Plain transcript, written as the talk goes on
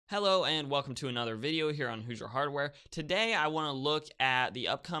Hello and welcome to another video here on Hoosier Hardware. Today I want to look at the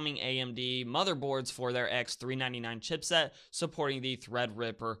upcoming AMD motherboards for their X399 chipset supporting the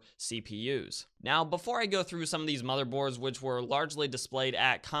Threadripper CPUs. Now, before I go through some of these motherboards, which were largely displayed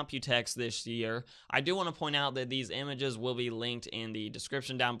at Computex this year, I do want to point out that these images will be linked in the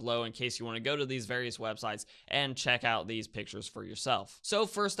description down below in case you want to go to these various websites and check out these pictures for yourself. So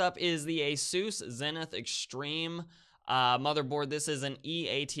first up is the Asus Zenith Extreme motherboard. This is an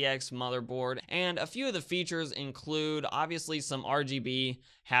eATX motherboard, and a few of the features include obviously some RGB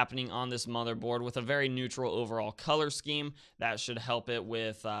happening on this motherboard with a very neutral overall color scheme that should help it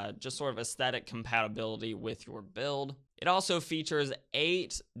with just sort of aesthetic compatibility with your build. It also features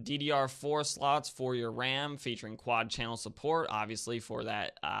 8 DDR4 slots for your RAM, featuring quad channel support, obviously for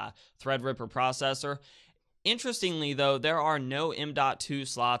that Threadripper processor. Interestingly though, there are no M.2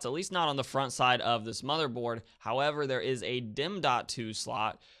 slots, at least not on the front side of this motherboard. However, there is a DIMM.2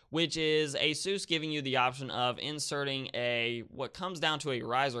 slot, which is Asus giving you the option of inserting what comes down to a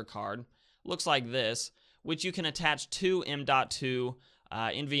riser card, looks like this, which you can attach to M.2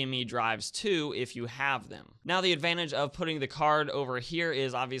 NVMe drives too if you have them. Now, the advantage of putting the card over here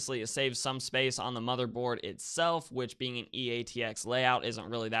is obviously it saves some space on the motherboard itself, which being an eATX layout isn't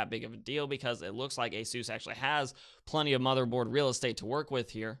really that big of a deal because it looks like Asus actually has plenty of motherboard real estate to work with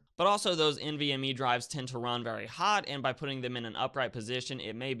here. But also those NVMe drives tend to run very hot, and by putting them in an upright position,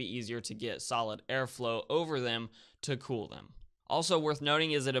 it may be easier to get solid airflow over them to cool them. Also worth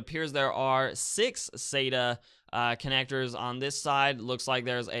noting is it appears there are 6 SATA connectors on this side. Looks like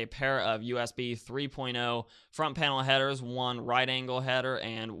there's a pair of USB 3.0 front panel headers, one right angle header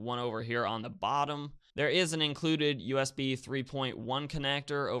and one over here on the bottom. There is an included USB 3.1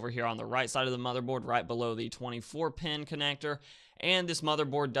 connector over here on the right side of the motherboard, right below the 24-pin connector. And this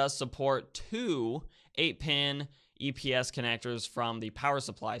motherboard does support 2 8-pin EPS connectors from the power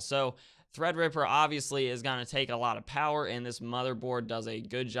supply. So Threadripper obviously is going to take a lot of power, and this motherboard does a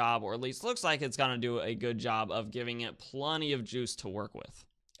good job, or at least looks like it's going to do a good job of giving it plenty of juice to work with.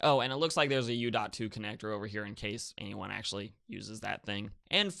 Oh, and it looks like there's a U.2 connector over here in case anyone actually uses that thing.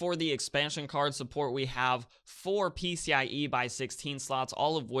 And for the expansion card support, we have 4 PCIe by 16 slots,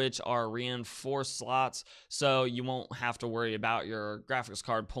 all of which are reinforced slots, so you won't have to worry about your graphics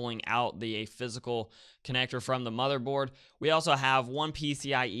card pulling out the physical connector from the motherboard. We also have 1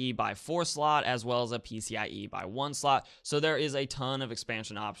 PCIe by 4 slot as well as a PCIe by 1 slot, so there is a ton of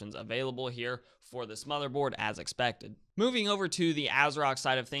expansion options available here for this motherboard as expected. Moving over to the ASRock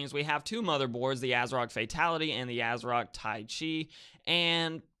side of things, we have 2 motherboards, the ASRock Fatality and the ASRock Tai Chi,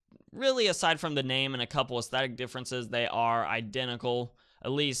 and really aside from the name and a couple aesthetic differences, they are identical.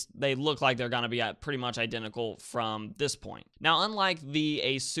 At least they look like they're going to be pretty much identical from this point. Now, unlike the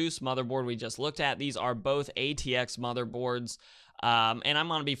Asus motherboard we just looked at, these are both ATX motherboards. And I'm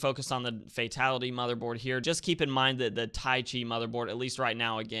going to be focused on the Fatality motherboard here. Just keep in mind that the Tai Chi motherboard, at least right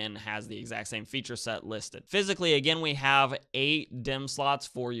now, again, has the exact same feature set listed. Physically, again, we have 8 DIMM slots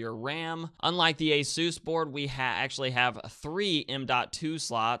for your RAM. Unlike the Asus board, we actually have 3 M.2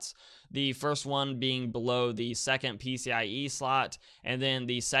 slots. The first one being below the second PCIe slot, and then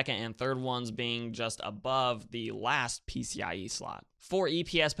the second and third ones being just above the last PCIe slot. For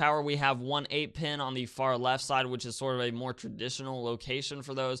EPS power, we have 1 8-pin on the far left side, which is sort of a more traditional location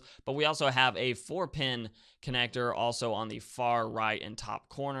for those, but we also have a 4-pin connector also on the far right and top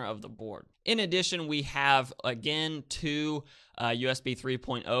corner of the board. In addition, we have, again, 2 USB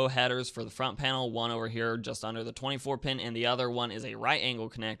 3.0 headers for the front panel, one over here just under the 24-pin, and the other one is a right angle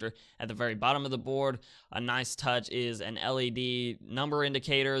connector at the very bottom of the board. A nice touch is an LED number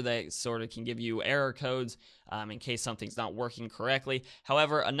indicator that sort of can give you error codes in case something's not working correctly.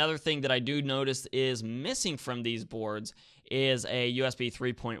 However, another thing that I do notice is missing from these boards is a USB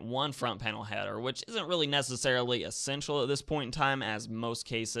 3.1 front panel header, which isn't really necessarily essential at this point in time, as most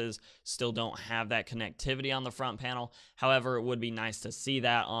cases still don't have that connectivity on the front panel. However, it would be nice to see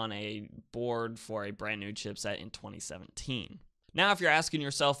that on a board for a brand new chipset in 2017. Now, if you're asking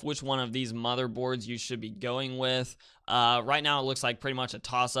yourself which one of these motherboards you should be going with, right now it looks like pretty much a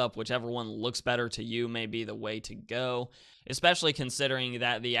toss-up. Whichever one looks better to you may be the way to go, especially considering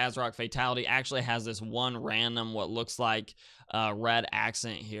that the ASRock Fatality actually has this one random, what looks like red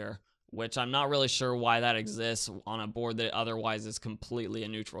accent here, which I'm not really sure why that exists on a board that otherwise is completely a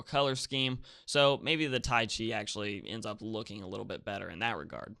neutral color scheme. So maybe the Tai Chi actually ends up looking a little bit better in that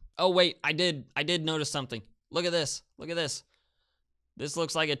regard. Oh wait, I did notice something. Look at this. Look at this. This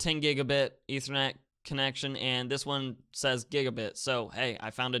looks like a 10 gigabit Ethernet connection, and this one says gigabit. So, hey,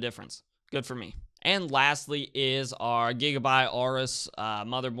 I found a difference. Good for me. And lastly is our Gigabyte Oris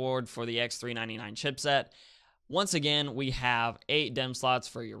motherboard for the X399 chipset. Once again, we have 8 DIMM slots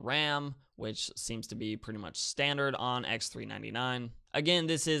for your RAM, which seems to be pretty much standard on X399. Again,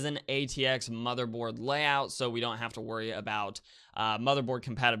 this is an ATX motherboard layout, so we don't have to worry about motherboard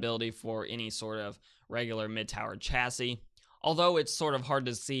compatibility for any sort of regular mid-tower chassis. Although it's sort of hard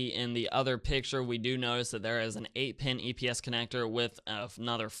to see in the other picture, we do notice that there is an 8-pin EPS connector with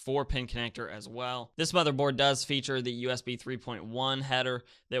another 4-pin connector as well. This motherboard does feature the USB 3.1 header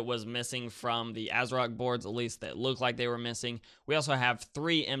that was missing from the ASRock boards, at least that looked like they were missing. We also have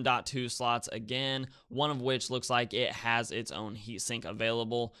 3 M.2 slots again, one of which looks like it has its own heatsink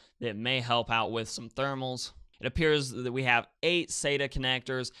available that may help out with some thermals. It appears that we have 8 SATA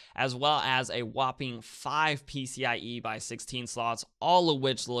connectors, as well as a whopping 5 PCIe by 16 slots, all of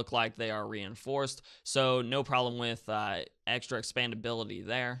which look like they are reinforced, so no problem with extra expandability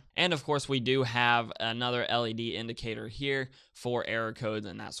there. And of course, we do have another LED indicator here for error codes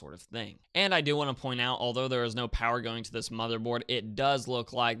and that sort of thing. And I do want to point out, although there is no power going to this motherboard, it does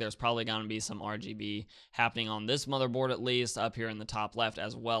look like there's probably going to be some RGB happening on this motherboard, at least up here in the top left,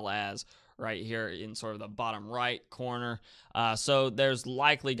 as well as right here in sort of the bottom right corner. So there's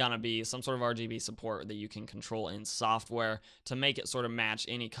likely going to be some sort of RGB support that you can control in software to make it sort of match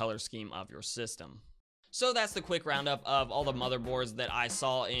any color scheme of your system. So that's the quick roundup of all the motherboards that I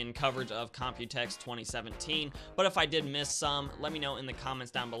saw in coverage of Computex 2017. But if I did miss some, let me know in the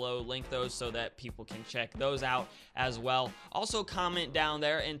comments down below. Link those so that people can check those out as well. Also comment down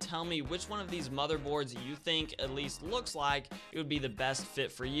there and tell me which one of these motherboards you think at least looks like it would be the best fit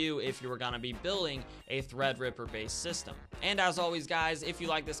for you if you were going to be building a Threadripper based system. And as always guys, if you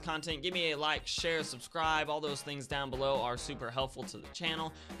like this content, give me a like, share, subscribe. All those things down below are super helpful to the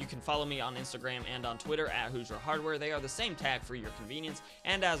channel. You can follow me on Instagram and on Twitter at Hoosier Hardware. They are the same tag for your convenience.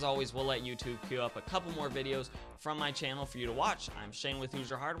 And as always, we'll let YouTube queue up a couple more videos from my channel for you to watch. I'm Shane with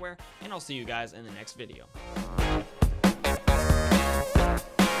Hoosier Hardware, and I'll see you guys in the next video.